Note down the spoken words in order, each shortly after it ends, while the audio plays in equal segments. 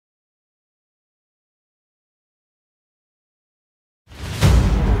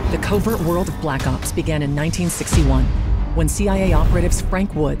covert world of Black Ops began in 1961, when CIA operatives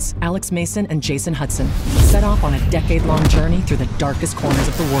Frank Woods, Alex Mason, and Jason Hudson set off on a decade-long journey through the darkest corners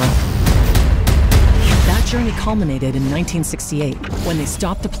of the world. That journey culminated in 1968, when they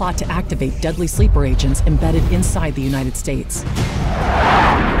stopped a plot to activate deadly sleeper agents embedded inside the United States.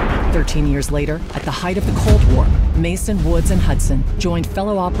 13 years later, at the height of the Cold War, Mason, Woods, and Hudson joined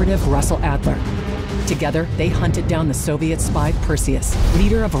fellow operative Russell Adler. Together, they hunted down the Soviet spy Perseus,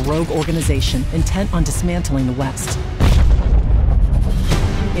 leader of a rogue organization intent on dismantling the West.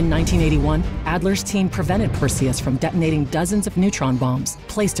 In 1981, Adler's team prevented Perseus from detonating dozens of neutron bombs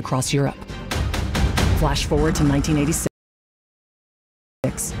placed across Europe. Flash forward to 1986.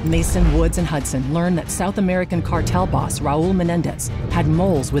 Mason, Woods, and Hudson learned that South American cartel boss Raul Menendez had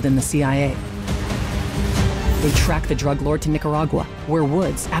moles within the CIA. They tracked the drug lord to Nicaragua, where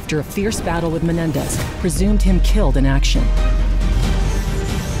Woods, after a fierce battle with Menendez, presumed him killed in action.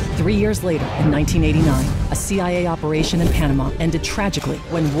 3 years later, in 1989, a CIA operation in Panama ended tragically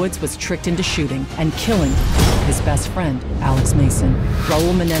when Woods was tricked into shooting and killing his best friend, Alex Mason.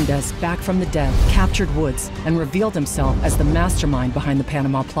 Raul Menendez, back from the dead, captured Woods and revealed himself as the mastermind behind the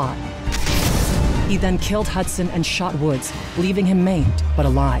Panama plot. He then killed Hudson and shot Woods, leaving him maimed but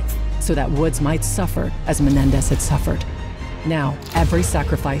alive, so that Woods might suffer as Menendez had suffered. Now, every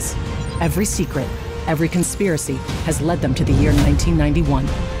sacrifice, every secret, every conspiracy has led them to the year 1991.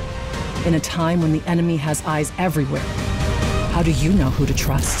 In a time when the enemy has eyes everywhere, how do you know who to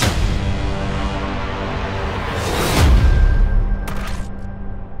trust?